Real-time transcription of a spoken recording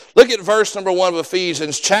Look at verse number 1 of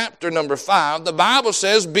Ephesians chapter number 5. The Bible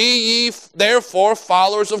says, "Be ye therefore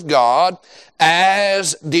followers of God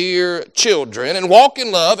as dear children, and walk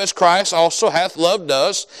in love as Christ also hath loved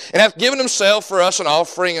us, and hath given himself for us an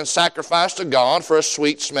offering and sacrifice to God for a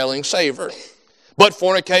sweet-smelling savor. But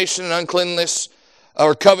fornication and uncleanness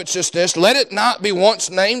or covetousness, let it not be once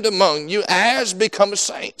named among you as becometh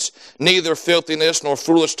saints, neither filthiness, nor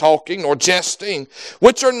foolish talking, nor jesting,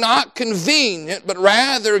 which are not convenient, but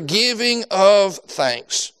rather giving of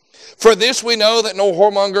thanks. For this we know that no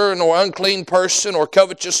whoremonger, nor unclean person, or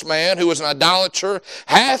covetous man, who is an idolater,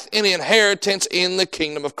 hath any inheritance in the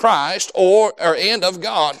kingdom of Christ, and of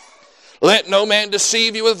God. Let no man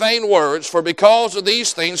deceive you with vain words, for because of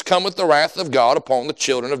these things cometh the wrath of God upon the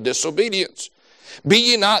children of disobedience. Be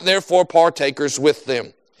ye not therefore partakers with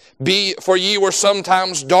them. For ye were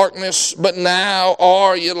sometimes darkness, but now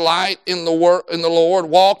are ye light in the Lord.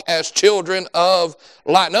 Walk as children of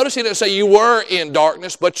light." Notice he didn't say you were in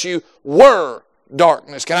darkness, but you were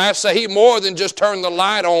darkness. Can I say he more than just turned the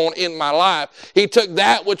light on in my life? He took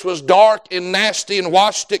that which was dark and nasty and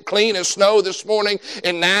washed it clean as snow this morning.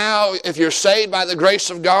 And now, if you're saved by the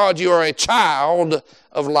grace of God, you are a child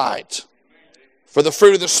of light. For the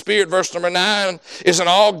fruit of the Spirit, verse number 9, is in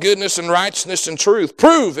all goodness and righteousness and truth,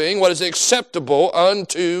 proving what is acceptable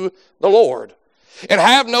unto the Lord. And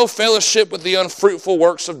have no fellowship with the unfruitful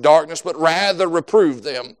works of darkness, but rather reprove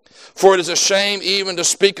them. For it is a shame even to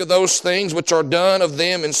speak of those things which are done of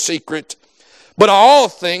them in secret. But all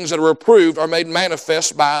things that are reproved are made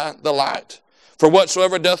manifest by the light. For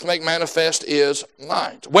whatsoever doth make manifest is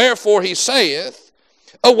light. Wherefore he saith,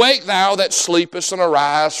 "Awake thou that sleepest, and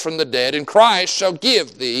arise from the dead, and Christ shall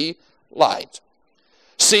give thee light.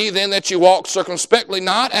 See then that you walk circumspectly,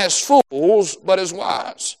 not as fools, but as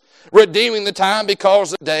wise, redeeming the time,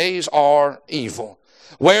 because the days are evil.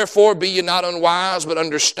 Wherefore be ye not unwise, but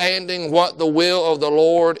understanding what the will of the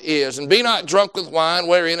Lord is. And be not drunk with wine,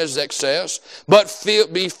 wherein is excess, but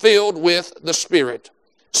be filled with the Spirit,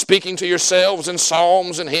 speaking to yourselves in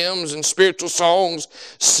psalms and hymns and spiritual songs,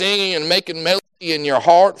 singing and making melody in your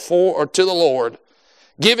heart to the Lord,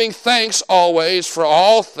 giving thanks always for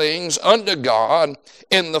all things unto God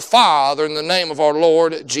in the Father, in the name of our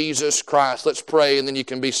Lord Jesus Christ." Let's pray, and then you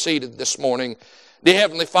can be seated this morning. Dear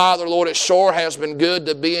Heavenly Father, Lord, it sure has been good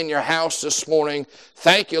to be in your house this morning.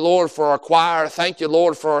 Thank you, Lord, for our choir. Thank you,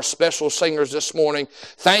 Lord, for our special singers this morning.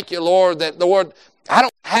 Thank you, Lord, that, Lord, I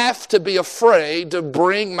don't have to be afraid to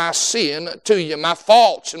bring my sin to you, my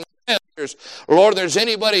faults and failures. Lord, if there's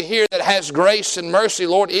anybody here that has grace and mercy,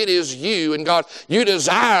 Lord, it is you. And God, you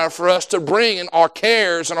desire for us to bring in our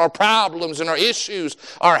cares and our problems and our issues,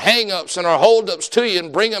 our hang-ups and our hold-ups to you,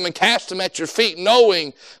 and bring them and cast them at your feet,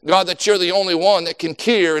 knowing, God, that you're the only one that can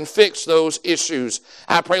cure and fix those issues.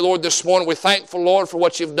 I pray, Lord, this morning we're thankful, Lord, for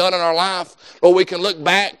what you've done in our life. Lord, we can look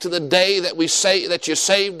back to the day that that you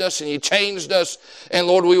saved us and you changed us. And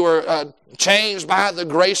Lord, we were changed by the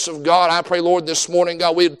grace of God. I pray, Lord, this morning,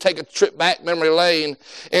 God, we'd take a trip back memory lane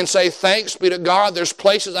and say, thanks be to God. There's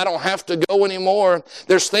places I don't have to go anymore.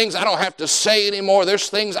 There's things I don't have to say anymore. There's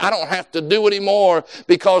things I don't have to do anymore,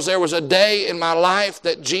 because there was a day in my life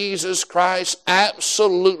that Jesus Christ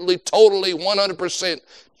absolutely, totally, 100%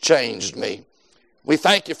 changed me. We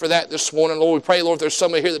thank you for that this morning, Lord. We pray, Lord, if there's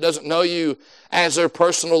somebody here that doesn't know you as their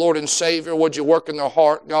personal Lord and Savior, would you work in their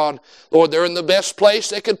heart, God? Lord, they're in the best place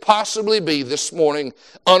they could possibly be this morning,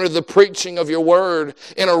 under the preaching of your word,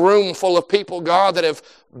 in a room full of people, God, that have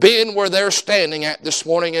been where they're standing at this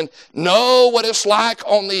morning and know what it's like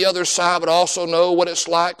on the other side, but also know what it's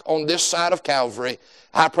like on this side of Calvary.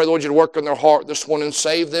 I pray, Lord, you to work in their heart this morning and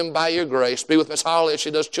save them by your grace. Be with Miss Holly as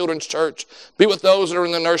she does children's church. Be with those that are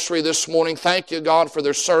in the nursery this morning. Thank you, God, for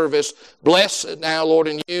their service. Bless it now, Lord,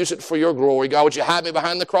 and use it for your glory. God, would you hide me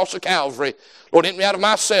behind the cross of Calvary? Lord, hit me out of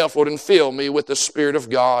myself, Lord, and fill me with the Spirit of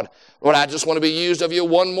God. Lord, I just want to be used of you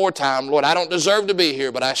one more time. Lord, I don't deserve to be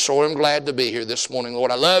here, but I sure am glad to be here this morning.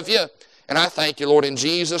 Lord, I love you, and I thank you, Lord. In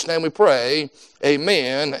Jesus' name we pray.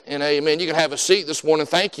 Amen and amen. You can have a seat this morning.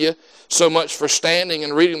 Thank you so much for standing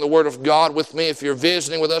and reading the Word of God with me. If you're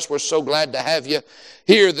visiting with us, we're so glad to have you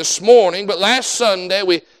here this morning. But last Sunday,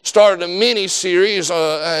 we started a mini-series,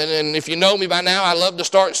 and if you know me by now, I love to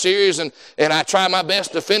start series, and I try my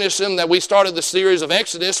best to finish them. That we started the series of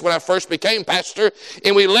Exodus when I first became pastor,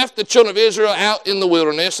 and we left the children of Israel out in the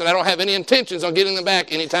wilderness, and I don't have any intentions on getting them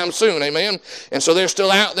back anytime soon, amen? And so they're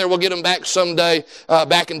still out there. We'll get them back someday,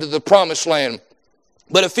 back into the promised land.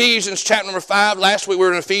 But Ephesians chapter number 5, last week we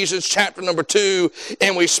were in Ephesians chapter number 2,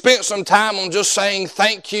 and we spent some time on just saying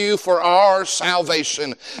thank you for our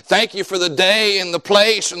salvation. Thank you for the day and the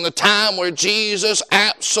place and the time where Jesus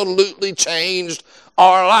absolutely changed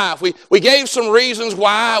our life. We gave some reasons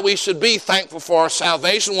why we should be thankful for our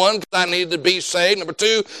salvation. One, because I needed to be saved. Number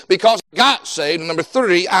two, because I got saved. And number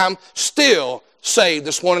three, I'm still saved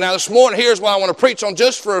this morning. Now this morning, here's what I want to preach on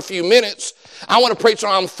just for a few minutes. I want to preach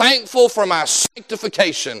on I'm thankful for my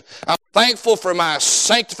sanctification. I'm thankful for my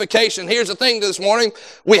sanctification. Here's the thing this morning.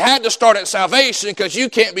 We had to start at salvation because you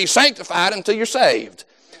can't be sanctified until you're saved.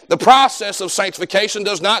 The process of sanctification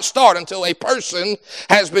does not start until a person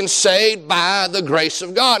has been saved by the grace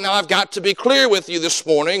of God. Now, I've got to be clear with you this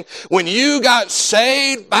morning. When you got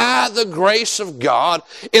saved by the grace of God,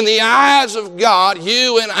 in the eyes of God,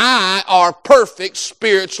 you and I are perfect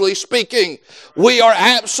spiritually speaking. We are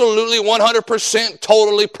absolutely 100%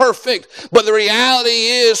 totally perfect. But the reality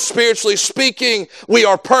is, spiritually speaking, we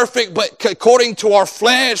are perfect, but according to our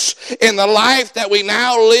flesh, in the life that we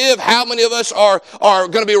now live, how many of us are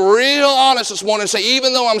going to be real honest this morning and say,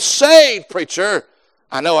 even though I'm saved, preacher,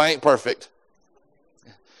 I know I ain't perfect.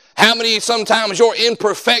 How many sometimes your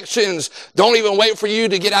imperfections don't even wait for you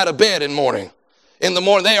to get out of bed in the morning?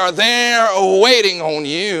 They are there waiting on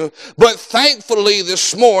you. But thankfully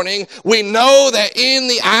this morning, we know that in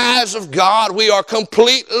the eyes of God, we are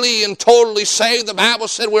completely and totally saved. The Bible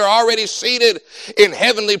said we're already seated in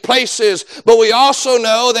heavenly places. But we also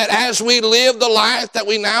know that as we live the life that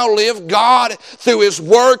we now live, God, through His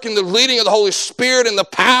work and the leading of the Holy Spirit and the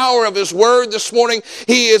power of His Word this morning,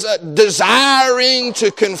 He is desiring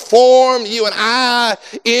to conform you and I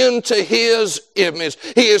into His image.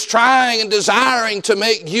 He is trying and desiring to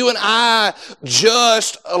make you and I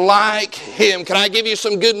just like Him. Can I give you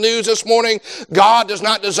some good news this morning? God does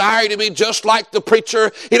not desire you to be just like the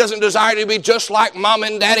preacher. He doesn't desire you to be just like mom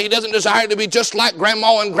and daddy. He doesn't desire you to be just like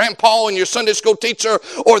grandma and grandpa and your Sunday school teacher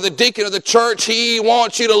or the deacon of the church. He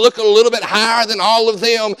wants you to look a little bit higher than all of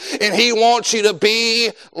them, and He wants you to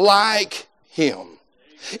be like Him.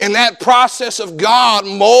 In that process of God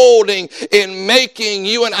molding and making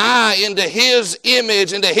you and I into His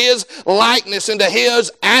image, into His likeness, into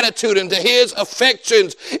His attitude, into His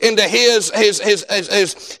affections, into His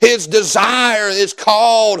desire is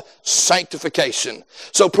called sanctification.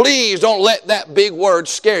 So please don't let that big word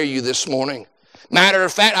scare you this morning. Matter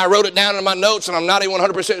of fact, I wrote it down in my notes and I'm not even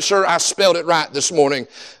 100% sure I spelled it right this morning.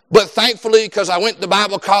 But thankfully, because I went to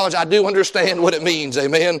Bible college, I do understand what it means,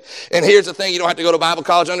 amen? And here's the thing, you don't have to go to Bible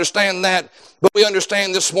college to understand that. But we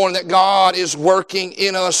understand this morning that God is working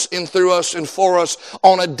in us and through us and for us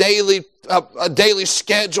on a daily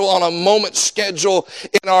schedule, on a moment schedule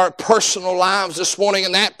in our personal lives this morning.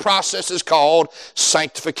 And that process is called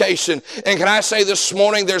sanctification. And can I say this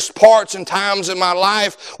morning, there's parts and times in my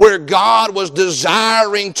life where God was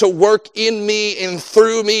desiring to work in me and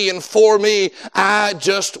through me and for me. I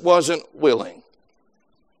just wasn't willing.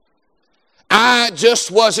 I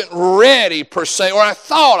just wasn't ready per se, or I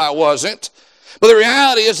thought I wasn't. But the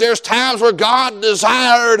reality is there's times where God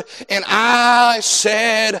desired and I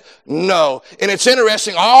said no. And it's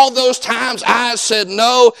interesting, all those times I said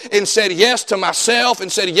no and said yes to myself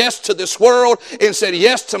and said yes to this world and said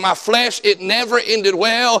yes to my flesh, it never ended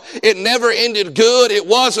well. It never ended good. It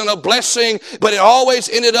wasn't a blessing, but it always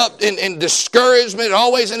ended up in discouragement. It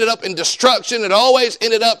always ended up in destruction. It always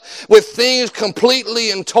ended up with things completely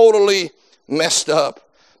and totally messed up.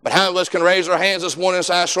 But how many of us can raise our hands this morning and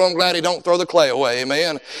say, I sure am glad He don't throw the clay away,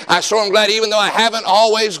 amen? I sure am glad even though I haven't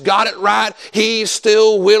always got it right, He's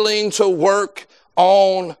still willing to work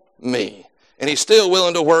on me. And He's still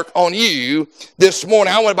willing to work on you this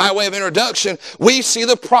morning. I want, by way of introduction, we see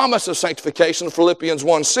the promise of sanctification in Philippians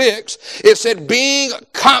 1:6. It said, being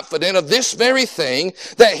confident of this very thing,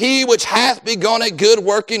 that He which hath begun a good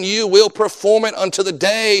work in you will perform it unto the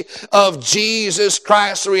day of Jesus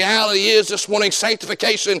Christ. The reality is this morning,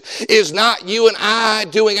 sanctification is not you and I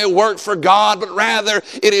doing a work for God, but rather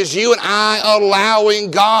it is you and I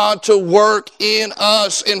allowing God to work in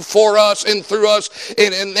us and for us and through us.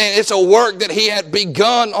 And it's a work that He had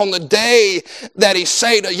begun on the day that He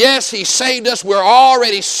saved us. Yes, He saved us. We're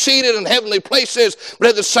already seated in heavenly places, but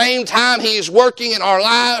at the same time, He is working in our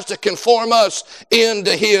lives to conform us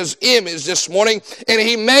into His image this morning. And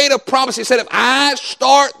He made a promise. He said, if I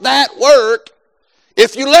start that work,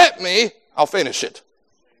 if you let me, I'll finish it.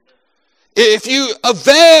 If you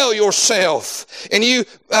avail yourself and you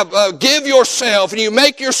give yourself and you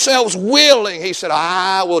make yourselves willing, He said,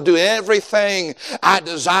 I will do everything I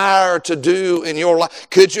desire to do in your life.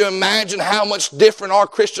 Could you imagine how much different our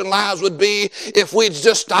Christian lives would be if we'd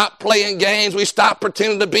just stop playing games, we stopped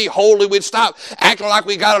pretending to be holy, we'd stop acting like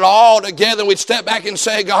we got it all together, and we'd step back and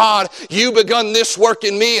say, God, You begun this work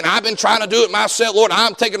in me and I've been trying to do it myself. Lord,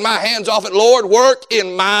 I'm taking my hands off it. Lord, work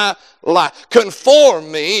in my life.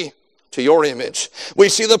 Conform me to your image. We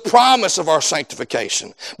see the promise of our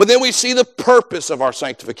sanctification, but then we see the purpose of our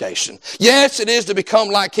sanctification. Yes, it is to become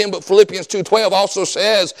like him, but Philippians 2:12 also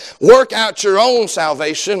says, work out your own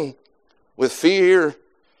salvation with fear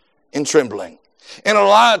and trembling. And a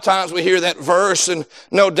lot of times we hear that verse, and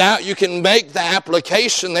no doubt you can make the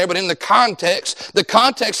application there, but in the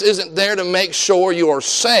context isn't there to make sure you are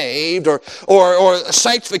saved, or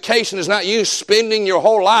sanctification is not you spending your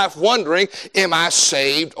whole life wondering, am I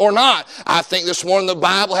saved or not? I think this morning the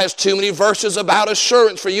Bible has too many verses about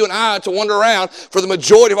assurance for you and I to wander around for the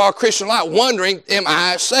majority of our Christian life wondering, am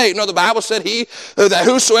I saved? No, the Bible said that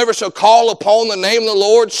whosoever shall call upon the name of the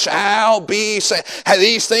Lord shall be saved.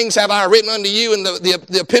 These things have I written unto you in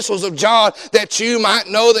the epistles of John, that you might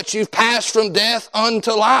know that you've passed from death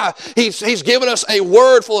unto life. He's given us a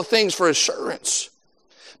word full of things for assurance.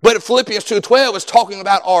 But Philippians 2:12 is talking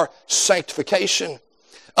about our sanctification,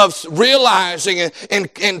 of realizing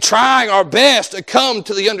and trying our best to come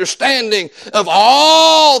to the understanding of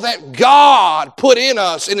all that God put in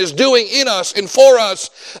us and is doing in us and for us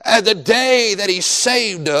at the day that he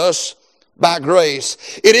saved us by grace.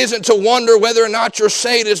 It isn't to wonder whether or not you're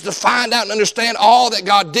saved. It is to find out and understand all that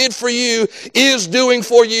God did for you, is doing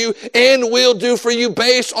for you, and will do for you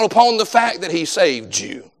based upon the fact that he saved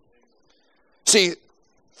you. See,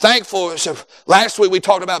 last week we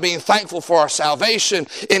talked about being thankful for our salvation,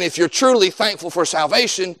 and if you're truly thankful for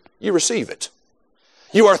salvation, you receive it.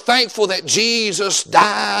 You are thankful that Jesus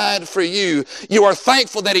died for you. You are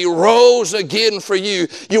thankful that he rose again for you.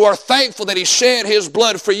 You are thankful that he shed his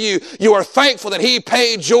blood for you. You are thankful that he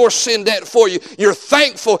paid your sin debt for you. You're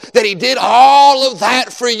thankful that he did all of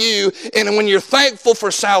that for you. And when you're thankful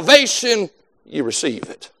for salvation, you receive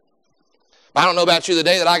it. I don't know about you, the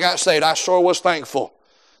day that I got saved, I sure was thankful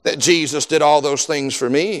that Jesus did all those things for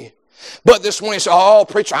me. But this morning you say, oh,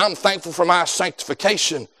 preacher, I'm thankful for my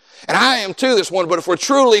sanctification. And I am too this morning, but if we're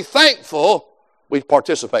truly thankful, we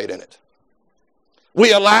participate in it.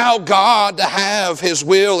 We allow God to have his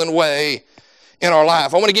will and way in our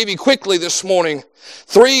life. I want to give you quickly this morning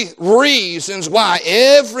 3 reasons why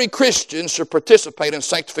every Christian should participate in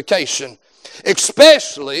sanctification,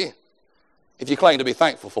 especially if you claim to be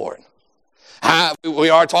thankful for it.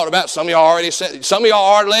 We are talking about, some of y'all already said, some of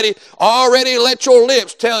y'all already let your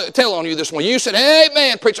lips tell on you this morning. You said,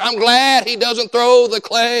 amen, preacher, I'm glad he doesn't throw the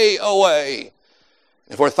clay away.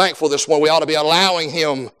 If we're thankful this morning, we ought to be allowing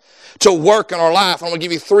him to work in our life. I'm going to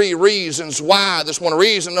give you 3 reasons why this morning.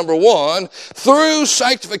 Reason number 1, through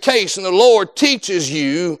sanctification, the Lord teaches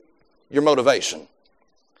you your motivation.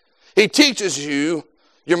 He teaches you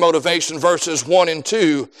your motivation, verses 1 and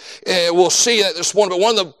 2. We'll see that this morning. But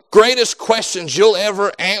one of the greatest questions you'll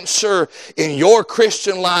ever answer in your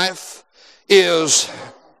Christian life is,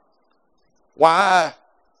 why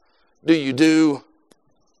do you do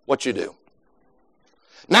what you do?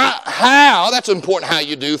 Not how, that's important how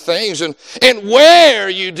you do things, and where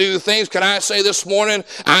you do things. Can I say this morning,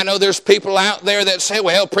 I know there's people out there that say,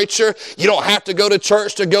 well, preacher, you don't have to go to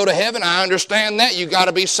church to go to heaven. I understand that. You got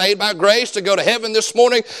to be saved by grace to go to heaven this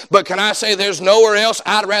morning. But can I say there's nowhere else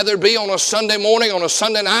I'd rather be on a Sunday morning, on a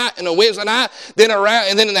Sunday night, and a Wednesday night, than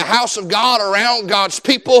in the house of God, around God's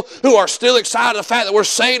people who are still excited the fact that we're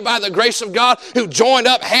saved by the grace of God, who joined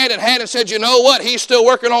up hand in hand and said, you know what, he's still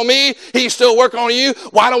working on me, he's still working on you.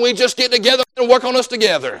 Why don't we just get together and work on us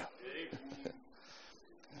together?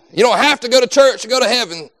 You don't have to go to church to go to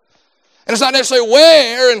heaven. And it's not necessarily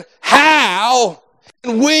where and how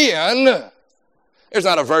and when. There's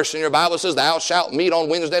not a verse in your Bible that says, thou shalt meet on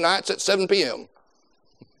Wednesday nights at 7 p.m.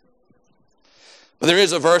 But there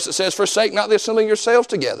is a verse that says, forsake not the assembling yourselves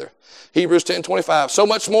together. Hebrews 10:25. So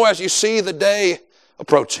much more as you see the day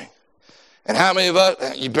approaching. And how many of us,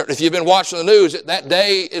 if you've been watching the news, that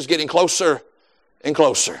day is getting closer and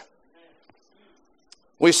closer.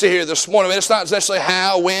 We see here this morning, it's not necessarily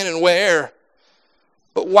how, when, and where,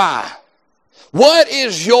 but why. What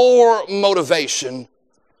is your motivation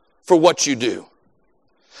for what you do?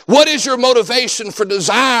 What is your motivation for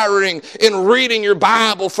desiring and reading your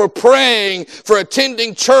Bible, for praying, for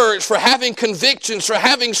attending church, for having convictions, for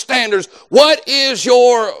having standards? What is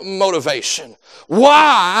your motivation?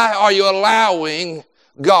 Why are you allowing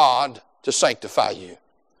God to sanctify you,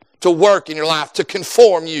 to work in your life, to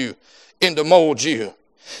conform you, and to mold you?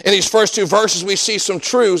 In these first 2 verses, we see some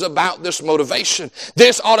truths about this motivation.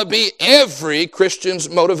 This ought to be every Christian's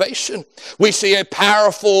motivation. We see a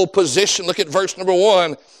powerful position. Look at verse number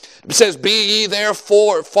 1. It says, be ye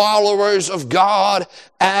therefore followers of God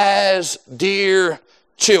as dear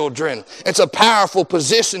children. It's a powerful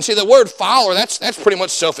position. See, the word follower, that's pretty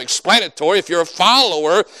much self-explanatory. If you're a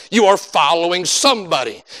follower, you are following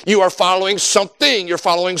somebody. You are following something. You're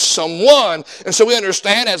following someone. And so we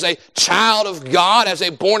understand as a child of God, as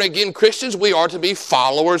a born-again Christians, we are to be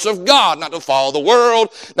followers of God. Not to follow the world,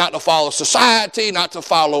 not to follow society, not to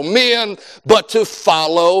follow men, but to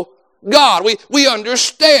follow God. We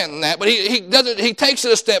understand that, but he takes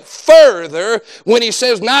it a step further when he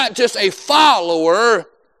says not just a follower,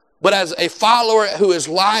 but as a follower who is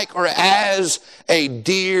like or as a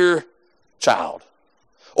dear child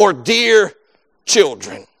or dear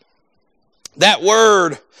children. That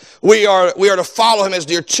word, we are to follow him as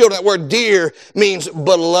dear children. That word dear means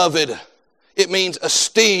beloved. It means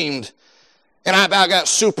esteemed. And I got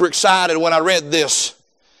super excited when I read this.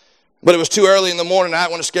 But it was too early in the morning and I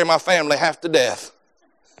didn't want to scare my family half to death.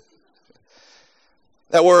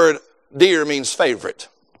 That word dear means favorite.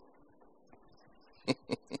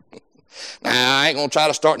 Now, I ain't going to try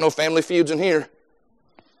to start no family feuds in here.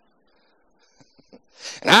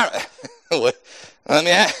 And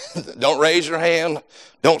don't raise your hand.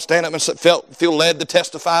 Don't stand up and feel led to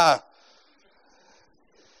testify.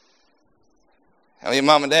 I mean,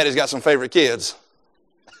 mom and daddy's got some favorite kids.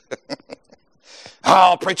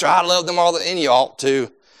 Oh, preacher, I love them all, and you ought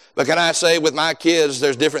to. But can I say, with my kids,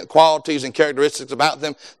 there's different qualities and characteristics about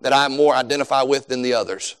them that I more identify with than the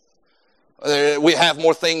others. We have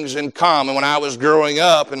more things in common. When I was growing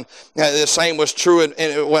up, and the same was true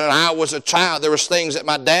when I was a child, there was things that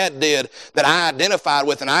my dad did that I identified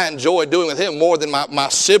with and I enjoyed doing with him more than my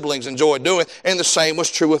siblings enjoyed doing, and the same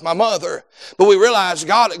was true with my mother. But we realized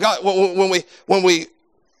God when we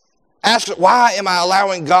ask, why am I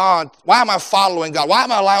allowing God, why am I following God, why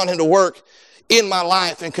am I allowing him to work in my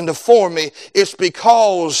life and can deform me? It's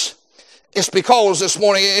because this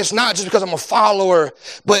morning, it's not just because I'm a follower,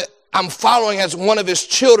 but I'm following as one of his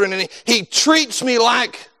children, and he treats me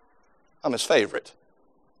like I'm his favorite.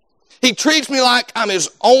 He treats me like I'm his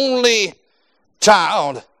only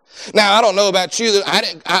child. Now, I don't know about you.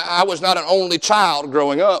 I was not an only child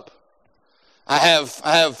growing up. I have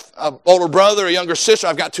an older brother, a younger sister.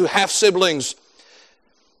 I've got 2 half-siblings.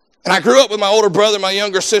 And I grew up with my older brother, my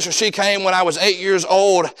younger sister. She came when I was 8 years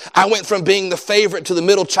old. I went from being the favorite to the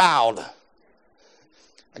middle child.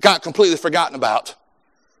 I got completely forgotten about.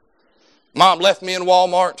 Mom left me in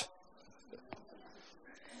Walmart.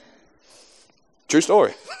 True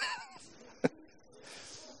story.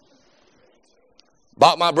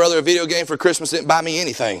 Bought my brother a video game for Christmas, didn't buy me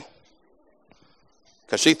anything.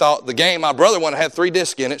 Because she thought the game my brother wanted had 3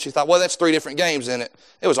 discs in it. She thought, well, that's 3 different games in it.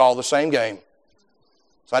 It was all the same game.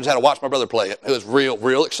 So I just had to watch my brother play it. It was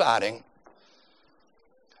real exciting.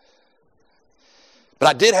 But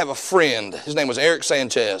I did have a friend. His name was Eric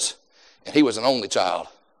Sanchez. And he was an only child.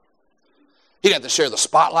 He didn't have to share the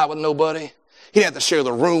spotlight with nobody. He didn't have to share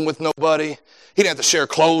the room with nobody. He didn't have to share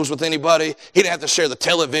clothes with anybody. He didn't have to share the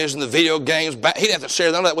television, the video games. He didn't have to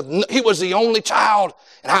share none of that. He was the only child,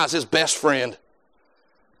 and I was his best friend.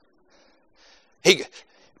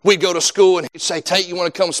 We'd go to school, and he'd say, Tate, you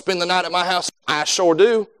want to come spend the night at my house? I sure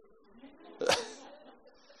do.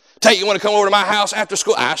 Tate, you want to come over to my house after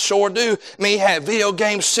school? I sure do. I mean, he had video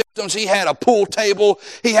game systems. He had a pool table.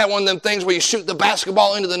 He had one of them things where you shoot the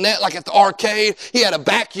basketball into the net like at the arcade. He had a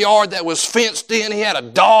backyard that was fenced in. He had a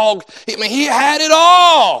dog. He had it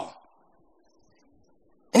all.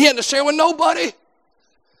 And he had to share with nobody.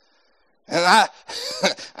 And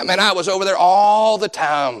I was over there all the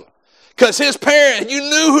time. Because his parents, you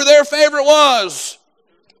knew who their favorite was.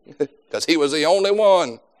 Because he was the only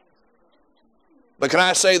one. But can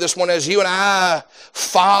I say this one, as you and I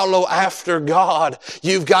follow after God,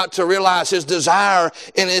 you've got to realize his desire,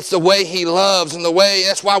 and it's the way he loves, and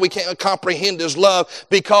that's why we can't comprehend his love,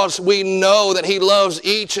 because we know that he loves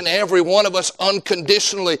each and every one of us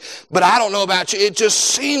unconditionally. But I don't know about you, it just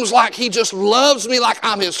seems like he just loves me like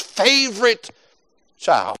I'm his favorite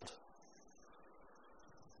child.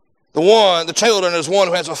 The children is one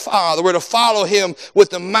who has a father. We're to follow him with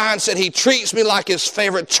the mindset he treats me like his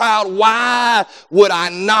favorite child. Why would I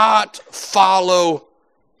not follow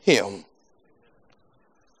him?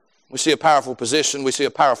 We see a powerful position. We see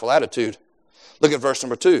a powerful attitude. Look at verse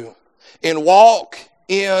number 2. And walk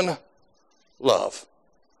in love.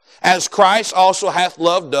 As Christ also hath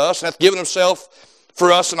loved us and hath given himself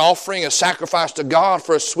for us an offering, a sacrifice to God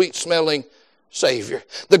for a sweet-smelling Savior.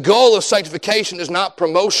 The goal of sanctification is not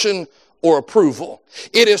promotion or approval.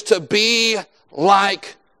 It is to be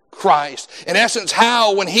like Christ. In essence,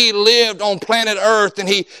 how when he lived on planet Earth and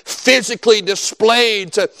he physically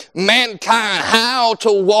displayed to mankind how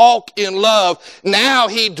to walk in love, now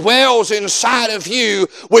he dwells inside of you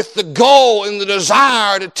with the goal and the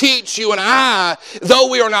desire to teach you and I, though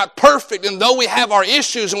we are not perfect and though we have our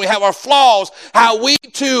issues and we have our flaws, how we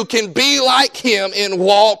too can be like him and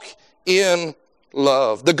walk in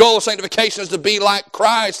love. The goal of sanctification is to be like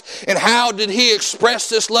Christ. And how did he express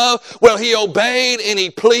this love? Well, he obeyed and he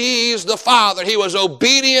pleased the Father. He was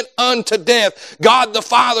obedient unto death. God the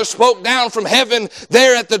Father spoke down from heaven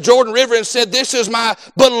there at the Jordan River and said, "This is my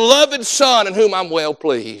beloved Son in whom I'm well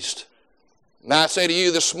pleased." Now I say to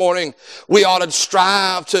you this morning, we ought to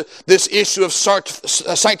strive to this issue of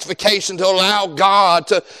sanctification, to allow God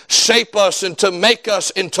to shape us and to make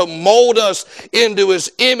us and to mold us into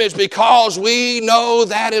his image, because we know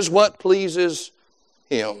that is what pleases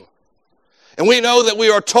him. And we know that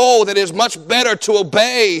we are told that it is much better to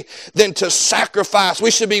obey than to sacrifice.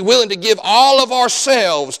 We should be willing to give all of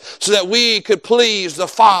ourselves so that we could please the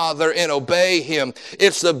Father and obey him.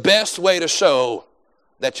 It's the best way to show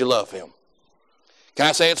that you love him. Can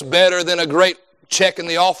I say it's better than a great check in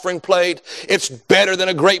the offering plate? It's better than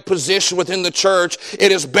a great position within the church.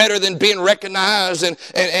 It is better than being recognized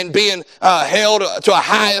and being held to a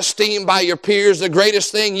high esteem by your peers. The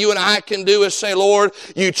greatest thing you and I can do is say, "Lord,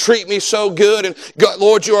 you treat me so good, and God,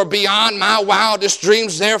 Lord, you are beyond my wildest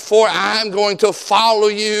dreams. Therefore, I'm going to follow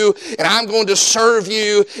you, and I'm going to serve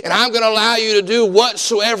you, and I'm going to allow you to do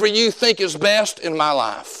whatsoever you think is best in my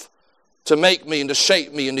life to make me and to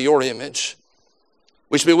shape me into your image."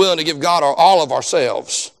 We should be willing to give God all of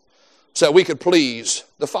ourselves so that we could please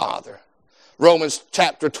the Father. Romans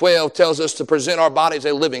chapter 12 tells us to present our bodies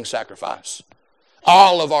a living sacrifice.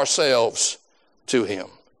 All of ourselves to him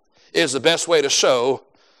is the best way to show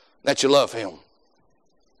that you love him.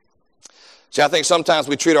 See, I think sometimes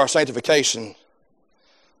we treat our sanctification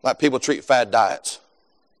like people treat fad diets.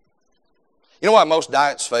 You know why most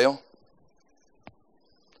diets fail?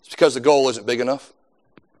 It's because the goal isn't big enough.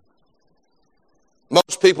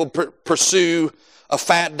 Most people pursue a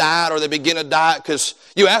fat diet, or they begin a diet because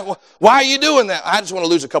you ask, "Well, why are you doing that?" "I just want to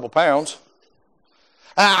lose a couple pounds.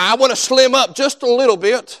 I want to slim up just a little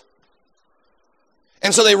bit."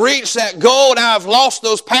 And so they reach that goal. "Now I've lost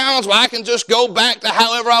those pounds. Well, I can just go back to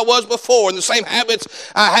however I was before and the same habits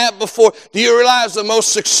I had before." Do you realize the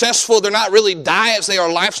most successful, they're not really diets, they are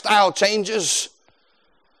lifestyle changes?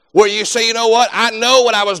 Where you say, "You know what? I know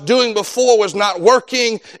what I was doing before was not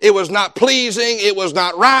working. It was not pleasing. It was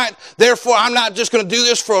not right. Therefore, I'm not just going to do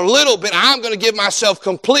this for a little bit. I'm going to give myself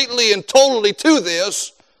completely and totally to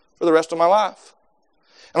this for the rest of my life."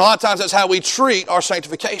 And a lot of times that's how we treat our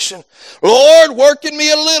sanctification. "Lord, work in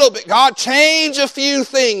me a little bit. God, change a few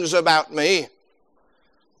things about me.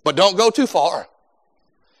 But don't go too far."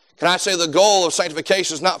 Can I say the goal of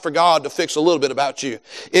sanctification is not for God to fix a little bit about you.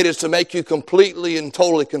 It is to make you completely and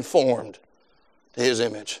totally conformed to his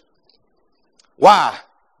image. Why?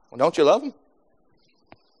 Well, don't you love him?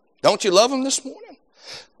 Don't you love him this morning?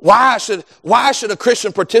 Why should a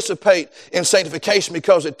Christian participate in sanctification?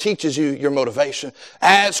 Because it teaches you your motivation.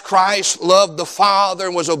 As Christ loved the Father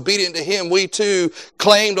and was obedient to him, we too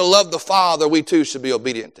claim to love the Father. We too should be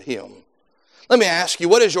obedient to him. Let me ask you,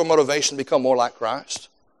 what is your motivation to become more like Christ?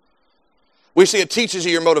 We see it teaches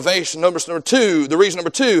you your motivation. The reason number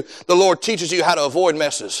two, the Lord teaches you how to avoid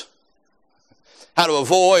messes. How to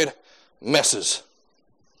avoid messes.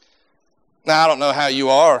 Now, I don't know how you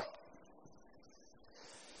are.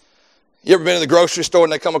 You ever been to the grocery store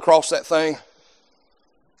and they come across that thing?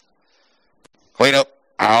 Clean up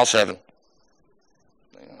aisle 7.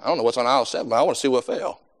 I don't know what's on aisle 7, but I want to see what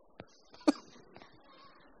fell.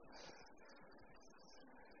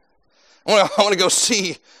 I want to go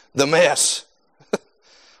see the mess.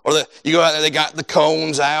 Or you go out there, they got the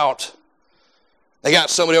cones out. They got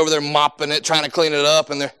somebody over there mopping it, trying to clean it up,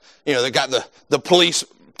 and they got the police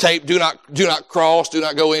tape, do not cross, do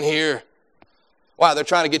not go in here. Why? They're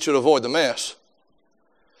trying to get you to avoid the mess.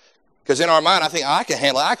 Because in our mind, I think, I can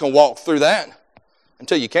handle it. I can walk through that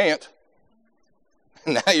until you can't.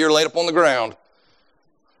 Now you're laid up on the ground.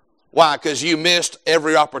 Why? Because you missed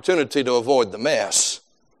every opportunity to avoid the mess.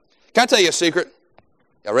 Can I tell you a secret?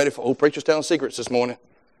 Y'all ready for preachers telling secrets this morning?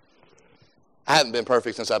 I haven't been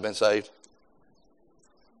perfect since I've been saved.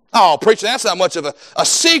 Oh, preacher, that's not much of a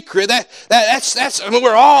secret. That's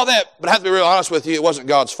we're all that. But I have to be real honest with you, it wasn't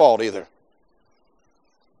God's fault either.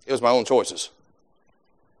 It was my own choices.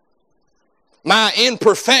 My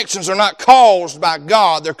imperfections are not caused by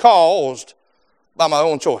God. They're caused by my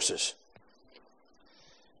own choices.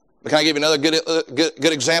 But can I give you another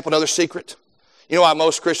good example, another secret? You know why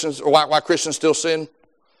most Christians, or why Christians still sin?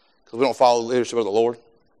 Because we don't follow the leadership of the Lord.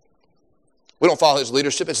 We don't follow His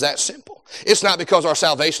leadership. It's that simple. It's not because our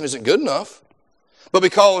salvation isn't good enough, but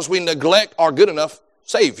because we neglect our good enough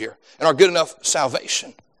Savior and our good enough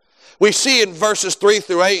salvation. We see in verses 3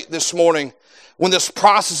 through 8 this morning, when this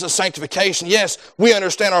process of sanctification, yes, we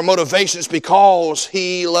understand our motivations because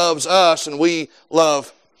He loves us and we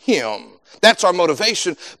love Him. That's our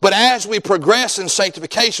motivation. But as we progress in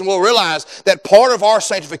sanctification, we'll realize that part of our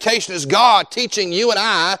sanctification is God teaching you and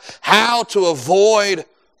I how to avoid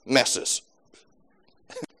messes.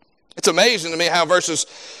 It's amazing to me how verses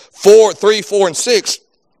 3, 4, and 6,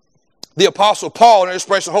 the Apostle Paul, in the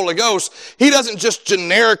inspiration of the Holy Ghost, he doesn't just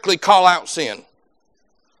generically call out sin.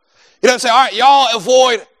 He doesn't say, all right, y'all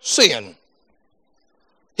avoid sin.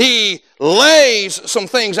 He lays some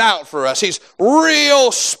things out for us. He's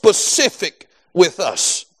real specific with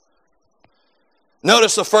us.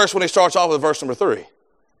 Notice the first one he starts off with verse number 3.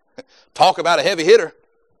 Talk about a heavy hitter.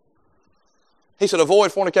 He said,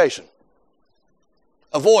 avoid fornication.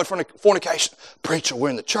 Avoid fornication. Preacher, we're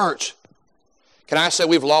in the church. Can I say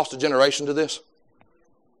we've lost a generation to this?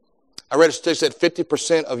 I read a statistic that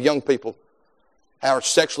 50% of young people are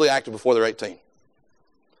sexually active before they're 18.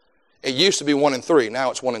 It used to be 1 in 3.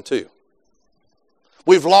 Now it's 1 in 2.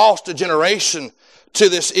 We've lost a generation to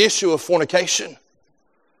this issue of fornication.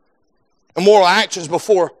 Immoral actions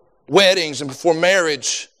before weddings and before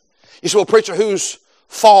marriage. You say, well, preacher, whose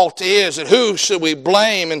fault is it? Who should we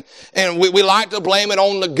blame? And we like to blame it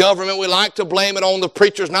on the government. We like to blame it on the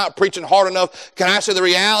preachers not preaching hard enough. Can I say the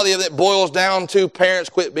reality of it boils down to parents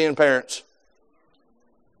quit being parents?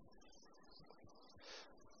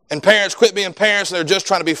 And parents quit being parents and they're just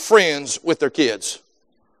trying to be friends with their kids.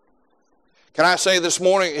 Can I say this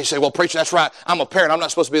morning, you say, well, preacher, that's right. I'm a parent. I'm not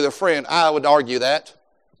supposed to be their friend. I would argue that.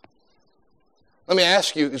 Let me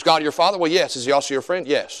ask you, is God your father? Well, yes. Is He also your friend?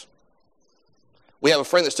 Yes. We have a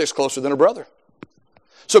friend that sticks closer than a brother.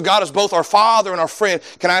 So God is both our father and our friend.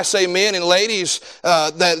 Can I say, men and ladies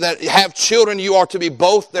that have children, you are to be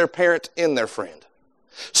both their parent and their friend.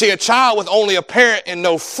 See, a child with only a parent and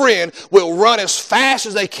no friend will run as fast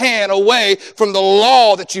as they can away from the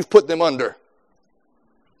law that you've put them under.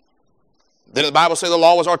 Didn't the Bible say the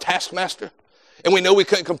law was our taskmaster? And we knew we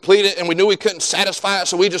couldn't complete it and we knew we couldn't satisfy it,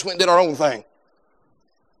 so we just went and did our own thing.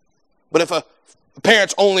 But if a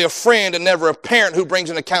parent's only a friend and never a parent who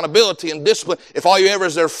brings in accountability and discipline, if all you ever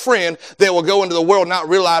is their friend, they will go into the world not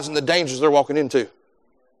realizing the dangers they're walking into.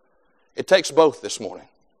 It takes both this morning.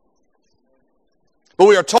 But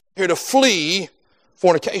we are told here to flee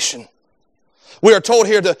fornication. We are told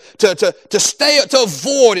here to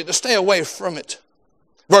avoid it, to stay away from it.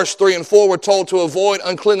 Verse 3 and 4, we're told to avoid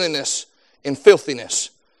uncleanliness and filthiness.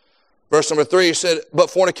 Verse number 3, he said, but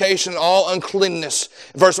fornication, all uncleanness.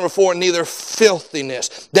 Verse number 4, neither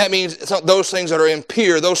filthiness. That means those things that are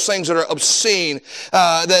impure, those things that are obscene.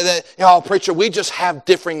 Preacher, we just have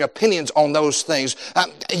differing opinions on those things.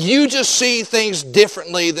 You just see things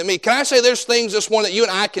differently than me. Can I say there's things this morning that you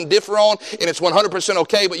and I can differ on, and it's 100%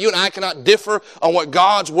 okay, but you and I cannot differ on what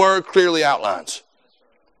God's Word clearly outlines.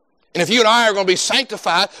 And if you and I are going to be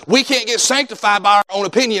sanctified, we can't get sanctified by our own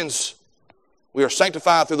opinions. We are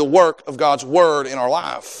sanctified through the work of God's Word in our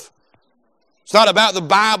life. It's not about the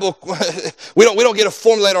Bible. We don't get to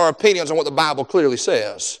formulate our opinions on what the Bible clearly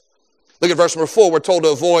says. Look at verse number 4. We're told to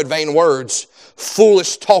avoid vain words,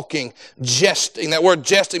 foolish talking, jesting. That word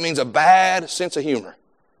jesting means a bad sense of humor.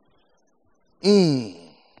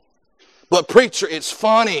 But preacher, it's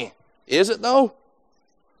funny. Is it though?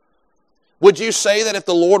 Would you say that if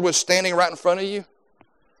the Lord was standing right in front of you?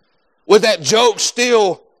 Would that joke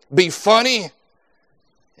still be funny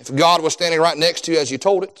if God was standing right next to you as you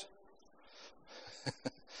told it?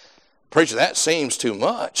 Preacher, that seems too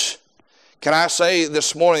much. Can I say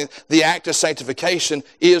this morning, the act of sanctification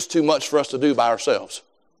is too much for us to do by ourselves.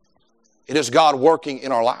 It is God working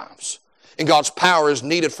in our lives. And God's power is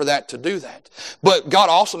needed for that to do that. But God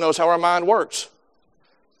also knows how our mind works.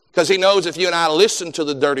 Because He knows if you and I listen to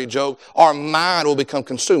the dirty joke, our mind will become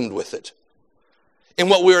consumed with it. And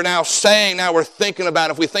what we are now saying, now we're thinking about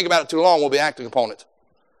it. If we think about it too long, we'll be acting upon it.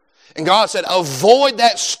 And God said, avoid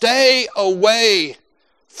that. Stay away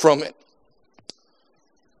from it.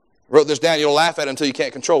 I wrote this down. You'll laugh at it until you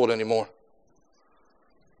can't control it anymore.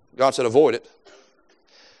 God said, avoid it.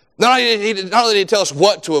 Not only did He tell us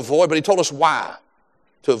what to avoid, but He told us why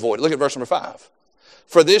to avoid it. Look at verse number 5.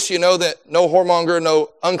 For this you know that no whoremonger, no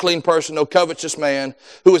unclean person, no covetous man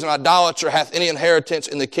who is an idolater hath any inheritance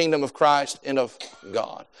in the kingdom of Christ and of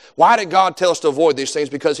God. Why did God tell us to avoid these things?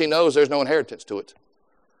 Because He knows there's no inheritance to it.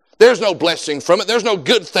 There's no blessing from it. There's no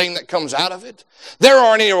good thing that comes out of it. There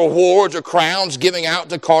aren't any rewards or crowns giving out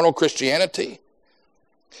to carnal Christianity.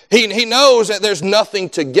 He knows that there's nothing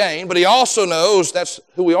to gain, but he also knows that's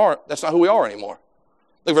who we are. That's not who we are anymore.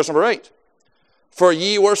 Look at verse number 8. For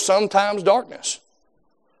ye were sometimes darkness,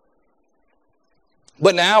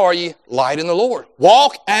 but now are ye light in the Lord.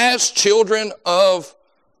 Walk as children of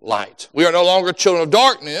light. We are no longer children of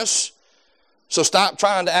darkness, so stop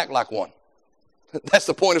trying to act like one. That's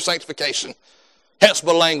the point of sanctification.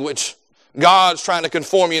 Hespel language. God's trying to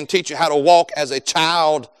conform you and teach you how to walk as a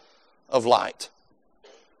child of light.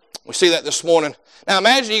 We see that this morning. Now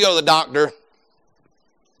imagine you go to the doctor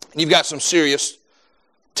and you've got some serious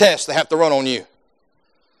tests they have to run on you.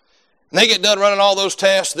 And they get done running all those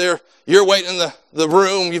tests. You're waiting in the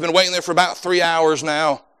room. You've been waiting there for about 3 hours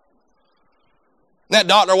now. And that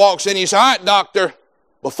doctor walks in and you say, all right, doctor,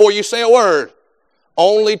 before you say a word,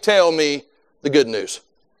 only tell me the good news.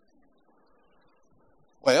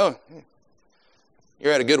 Well,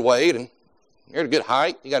 you're at a good weight and you're at a good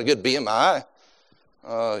height. You got a good BMI.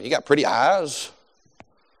 You got pretty eyes.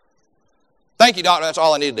 Thank you, doctor. That's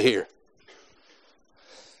all I needed to hear.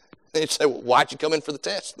 Then you'd say, well, why'd you come in for the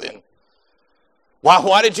test then?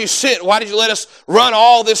 Why did you sit? Why did you let us run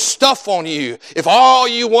all this stuff on you if all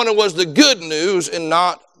you wanted was the good news and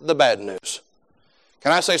not the bad news?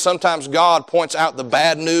 Can I say sometimes God points out the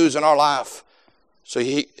bad news in our life so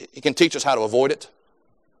he can teach us how to avoid it,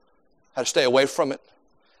 how to stay away from it,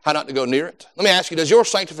 how not to go near it? Let me ask you, does your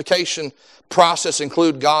sanctification process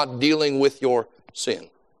include God dealing with your sin?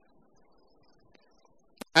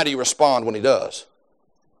 How do you respond when he does?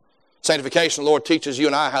 Sanctification, the Lord teaches you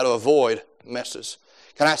and I how to avoid messes.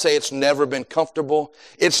 Can I say it's never been comfortable?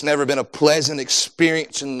 It's never been a pleasant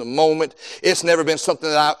experience in the moment. It's never been something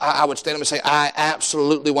that I would stand up and say, I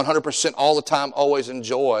absolutely 100% all the time always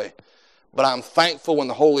enjoy. But I'm thankful when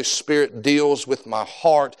the Holy Spirit deals with my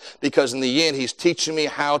heart, because in the end he's teaching me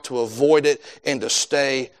how to avoid it and to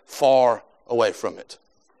stay far away from it.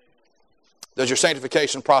 Does your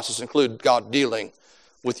sanctification process include God dealing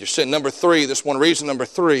with your sin? Number 3, this one reason number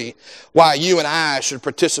 3, why you and I should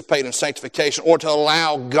participate in sanctification, or to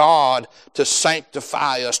allow God to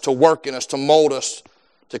sanctify us, to work in us, to mold us,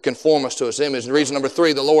 to conform us to his image. And reason number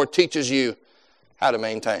 3, the Lord teaches you how to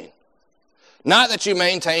maintain. Not that you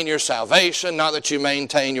maintain your salvation, not that you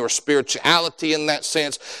maintain your spirituality in that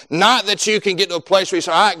sense, not that you can get to a place where you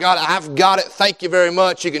say, all right, God, I've got it, thank you very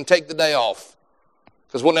much, you can take the day off,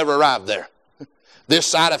 because we'll never arrive there. This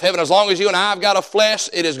side of heaven, as long as you and I have got a flesh,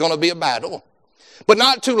 it is going to be a battle. But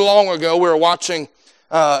not too long ago, we were watching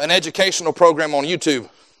an educational program on YouTube.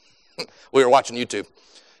 We were watching YouTube.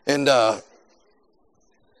 And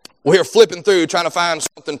we were flipping through trying to find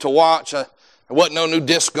something to watch. There wasn't no new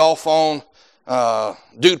disc golf on.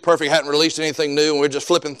 Dude Perfect hadn't released anything new, and we were just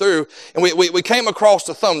flipping through. And we came across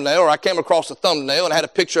the thumbnail, or I came across the thumbnail, and it had a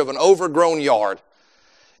picture of an overgrown yard.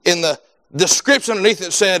 In the description underneath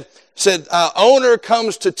it said, owner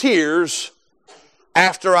comes to tears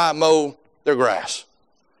after I mow their grass.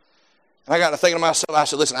 And I got to thinking to myself, I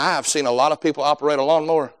said, listen, I have seen a lot of people operate a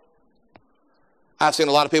lawnmower. I've seen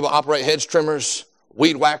a lot of people operate hedge trimmers,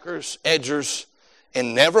 weed whackers, edgers,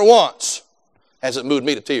 and never once has it moved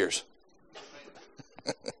me to tears.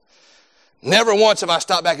 Never once have I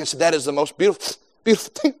stopped back and said, that is the most beautiful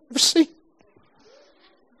thing I've ever seen.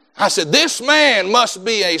 I said, this man must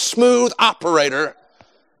be a smooth operator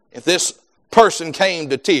if this person came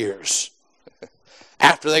to tears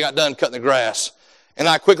after they got done cutting the grass. And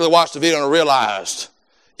I quickly watched the video and realized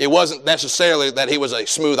it wasn't necessarily that he was a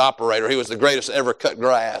smooth operator. He was the greatest to ever cut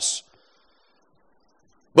grass.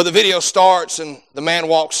 But the video starts and the man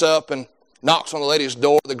walks up and knocks on the lady's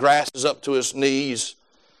door. The grass is up to his knees.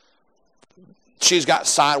 She's got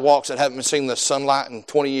sidewalks that haven't seen the sunlight in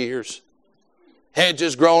 20 years.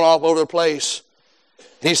 Hedges grown all over the place.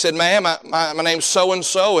 And he said, ma'am, my name's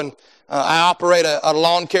so-and-so, and I operate a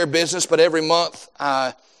lawn care business, but every month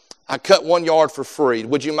I cut 1 yard for free.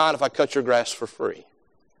 Would you mind if I cut your grass for free?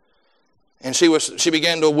 And she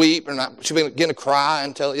began to weep, and she began to cry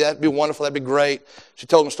and tell, yeah, that'd be wonderful, that'd be great. She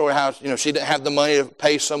told him a story how she didn't have the money to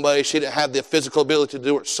pay somebody. She didn't have the physical ability to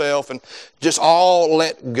do it herself, and just all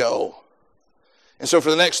let go. And so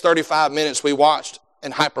for the next 35 minutes, we watched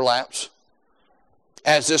in hyperlapse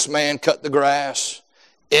as this man cut the grass,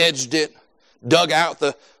 edged it, dug out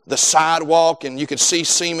the sidewalk, and you could see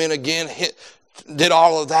semen again, did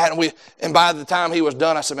all of that. And by the time he was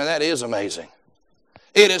done, I said, man, that is amazing.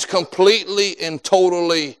 It is completely and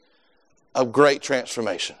totally a great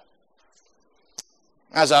transformation.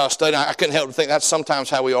 As I was studying, I couldn't help but think that's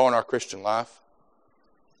sometimes how we are in our Christian life.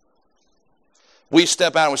 We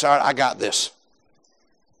step out and we say, all right, I got this.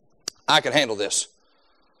 I can handle this.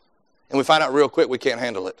 And we find out real quick we can't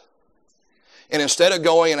handle it. And instead of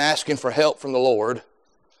going and asking for help from the Lord,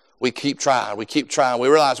 we keep trying. We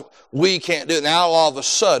realize we can't do it. Now all of a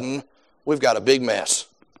sudden, we've got a big mess.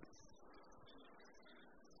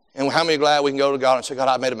 And how many are glad we can go to God and say, God,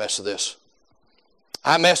 I made a mess of this.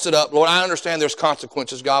 I messed it up. Lord, I understand there's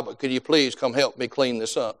consequences, God, but could you please come help me clean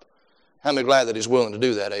this up? How many are glad that he's willing to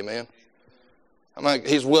do that? Amen. I mean,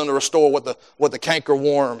 he's willing to restore what the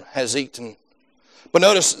cankerworm has eaten. But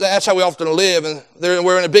notice, that's how we often live, and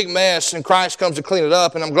we're in a big mess, and Christ comes to clean it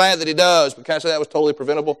up, and I'm glad that he does. But can I say that was totally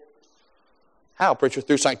preventable? How, preacher?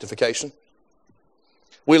 Through sanctification.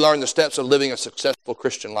 We learn the steps of living a successful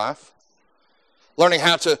Christian life. Learning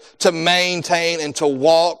how to maintain and to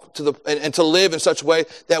walk and to live in such a way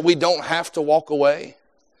that we don't have to walk away.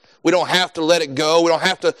 We don't have to let it go. We don't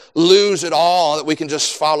have to lose it all, that we can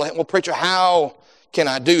just follow him. Well, preacher, how can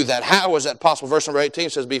I do that? How is that possible? Verse number 18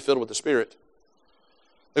 says, be filled with the Spirit.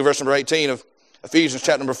 Look at verse number 18 of Ephesians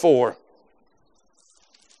chapter number 4.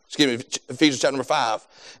 Excuse me, Ephesians chapter number 5.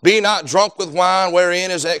 Be not drunk with wine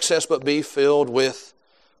wherein is excess, but be filled with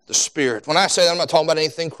the Spirit. When I say that, I'm not talking about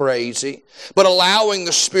anything crazy, but allowing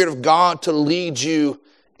the Spirit of God to lead you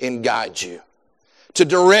and guide you, to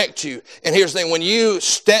direct you. And here's the thing, when you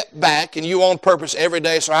step back and you on purpose every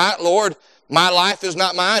day, say, all right, Lord, my life is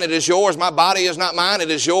not mine, it is yours. My body is not mine,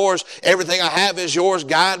 it is yours. Everything I have is yours.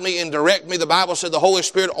 Guide me and direct me. The Bible said the Holy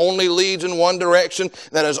Spirit only leads in one direction,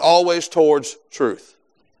 that is always towards truth.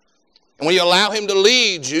 And when you allow him to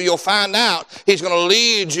lead you, you'll find out he's going to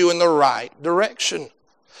lead you in the right direction.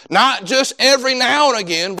 Not just every now and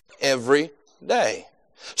again, but every day.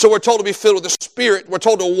 So we're told to be filled with the Spirit. We're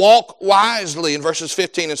told to walk wisely in verses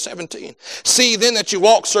 15 and 17. See then that you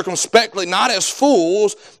walk circumspectly, not as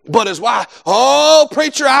fools, but as wise. Oh,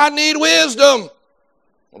 preacher, I need wisdom.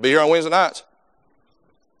 We'll be here on Wednesday nights.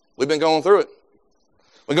 We've been going through it.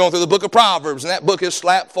 We're going through the book of Proverbs, and that book is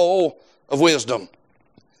slap full of wisdom.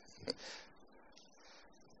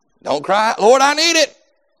 Don't cry, Lord, I need it,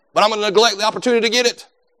 but I'm going to neglect the opportunity to get it.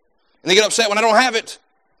 And they get upset when I don't have it.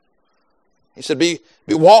 He said,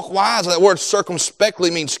 walk wisely. That word circumspectly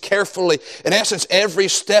means carefully. In essence, every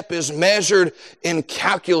step is measured and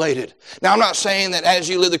calculated. Now, I'm not saying that as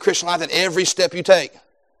you live the Christian life, that every step you take.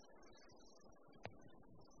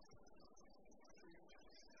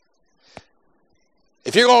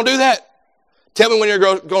 If you're going to do that, tell me when you're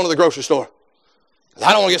going to the grocery store.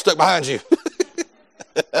 I don't want to get stuck behind you.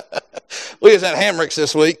 We was at Hamrick's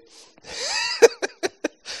this week.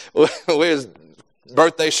 We was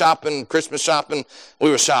birthday shopping, Christmas shopping. We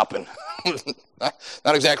were shopping.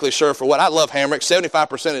 Not exactly sure for what. I love Hamrick's.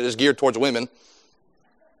 75% of it is geared towards women.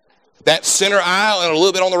 That center aisle and a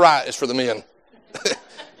little bit on the right is for the men.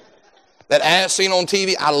 That as seen on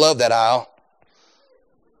TV, I love that aisle.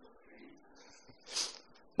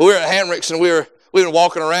 But we were at Hamrick's and we were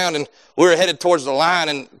walking around and we were headed towards the line,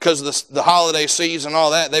 and because of the holiday season and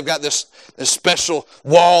all that, they've got this special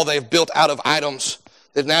wall they've built out of items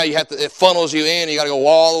that now it funnels you in. You got to go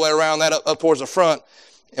all the way around that up towards the front.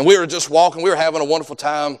 And we were just walking. We were having a wonderful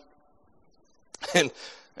time. And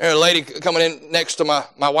there was a lady coming in next to my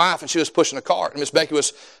wife, and she was pushing a cart. And Miss Becky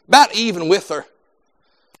was about even with her.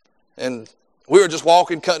 And we were just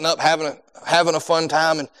walking, cutting up, having a fun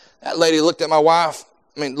time. And that lady looked at my wife.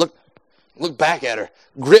 Looked back at her,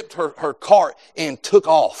 gripped her cart, and took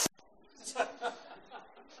off.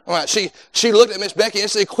 All right, she looked at Miss Becky, and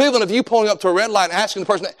it's the equivalent of you pulling up to a red light and asking the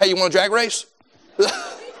person, hey, you want a drag race?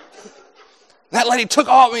 That lady took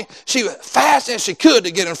off. She was fast as she could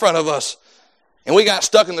to get in front of us. And we got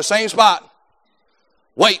stuck in the same spot,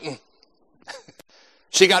 waiting.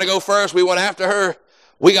 She got to go first. We went after her.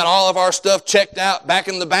 We got all of our stuff checked out, back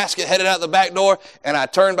in the basket, headed out the back door, and I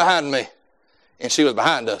turned behind me, and she was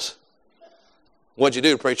behind us. What'd you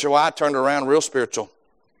do, preacher? Well, I turned around real spiritual.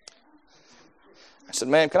 I said,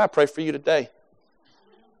 ma'am, can I pray for you today?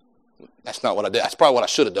 That's not what I did. That's probably what I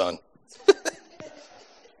should have done.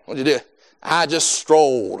 What'd you do? I just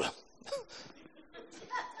strolled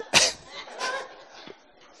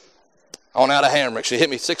on out of Hamrick. She hit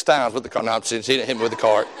me 6 times with the cart. No, she didn't hit me with the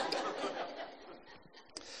cart.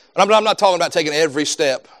 I'm not talking about taking every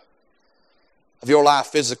step of your life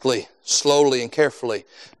physically, slowly and carefully,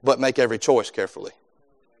 but make every choice carefully.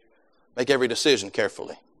 Make every decision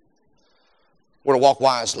carefully. We're to walk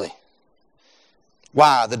wisely.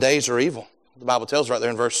 Why? The days are evil. The Bible tells right there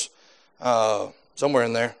in verse, somewhere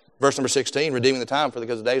in there, verse number 16, redeeming the time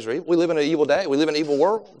because the days are evil. We live in an evil day. We live in an evil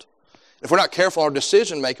world. If we're not careful in our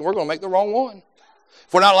decision making, we're going to make the wrong one.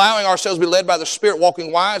 If we're not allowing ourselves to be led by the Spirit,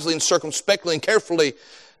 walking wisely and circumspectly and carefully,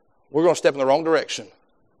 we're going to step in the wrong direction.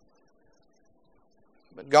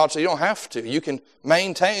 But God said you don't have to. You can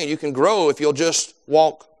maintain, you can grow if you'll just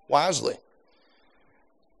walk wisely.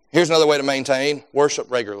 Here's another way to maintain.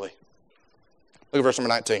 Worship regularly. Look at verse number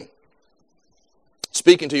 19.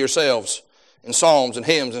 Speaking to yourselves in psalms and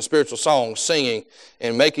hymns and spiritual songs, singing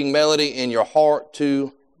and making melody in your heart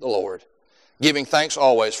to the Lord, giving thanks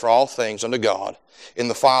always for all things unto God in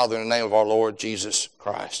the Father in the name of our Lord Jesus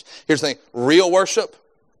Christ. Here's the thing. Real worship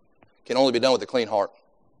can only be done with a clean heart.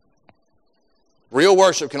 Real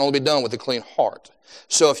worship can only be done with a clean heart.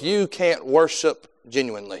 So if you can't worship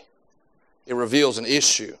genuinely, it reveals an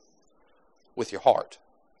issue with your heart.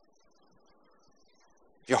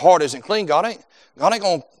 If your heart isn't clean, God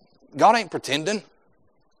ain't pretending.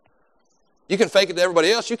 You can fake it to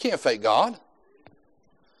everybody else. You can't fake God.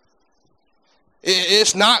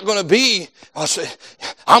 It's not going to be,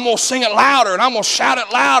 I'm going to sing it louder and I'm going to shout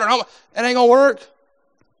it louder. It ain't going to work.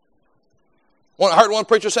 I heard one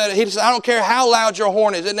preacher say, he said, I don't care how loud your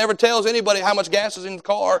horn is. It never tells anybody how much gas is in the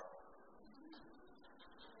car.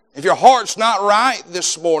 If your heart's not right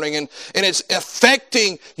this morning and it's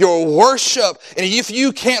affecting your worship, and if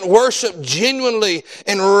you can't worship genuinely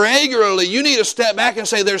and regularly, you need to step back and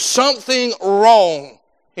say, there's something wrong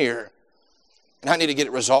here, and I need to get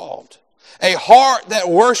it resolved. A heart that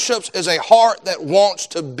worships is a heart that wants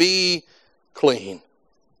to be clean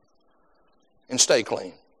and stay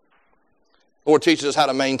clean. The Lord teaches us how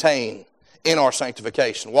to maintain in our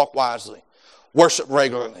sanctification. Walk wisely. Worship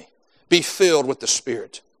regularly. Be filled with the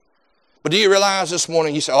Spirit. But do you realize this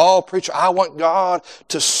morning, you say, oh, preacher, I want God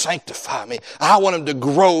to sanctify me. I want Him to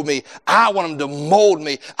grow me. I want Him to mold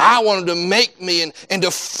me. I want Him to make me and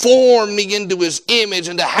to form me into His image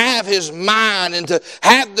and to have His mind and to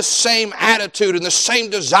have the same attitude and the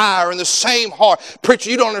same desire and the same heart.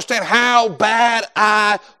 Preacher, you don't understand how bad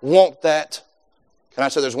I want that. Can I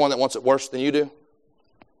say there's one that wants it worse than you do?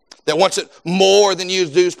 That wants it more than you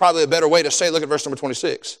do is probably a better way to say it. Look at verse number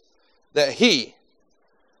 26. That He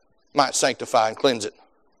might sanctify and cleanse it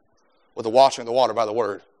with the washing of the water by the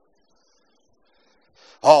word.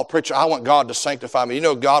 Oh, preacher, I want God to sanctify me. You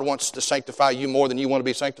know God wants to sanctify you more than you want to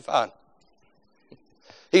be sanctified.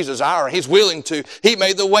 He's desiring. He's willing to. He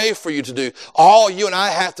made the way for you to do. All you and I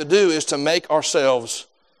have to do is to make ourselves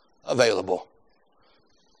available.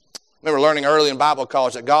 I remember learning early in Bible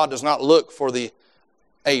college that God does not look for the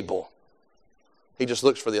able. He just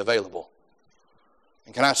looks for the available.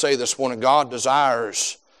 And can I say this morning, God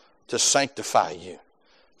desires to sanctify you,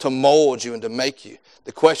 to mold you and to make you.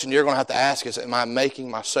 The question you're going to have to ask is, am I making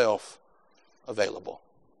myself available?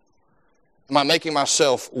 Am I making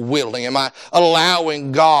myself willing? Am I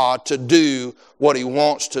allowing God to do what He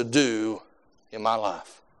wants to do in my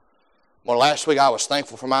life? Well, last week I was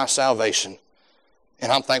thankful for my salvation, and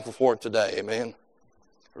I'm thankful for it today, amen?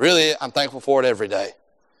 Really, I'm thankful for it every day.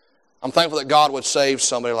 I'm thankful that God would save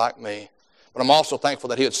somebody like me, but I'm also thankful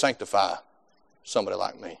that He would sanctify somebody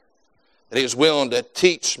like me. That He is willing to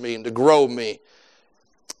teach me and to grow me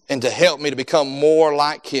and to help me to become more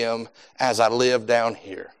like Him as I live down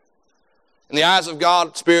here. In the eyes of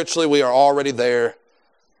God, spiritually, we are already there.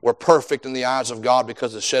 We're perfect in the eyes of God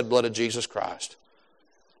because of the shed blood of Jesus Christ.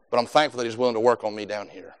 But I'm thankful that He's willing to work on me down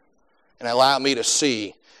here and allow me to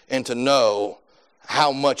see and to know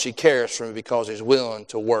how much He cares for me because He's willing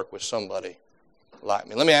to work with somebody like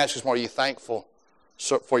me. Let me ask you this morning, are you thankful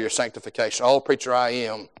for your sanctification? Oh, preacher, I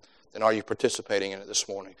am. Then are you participating in it this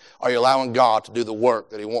morning? Are you allowing God to do the work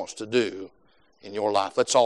that He wants to do in your life? Let's all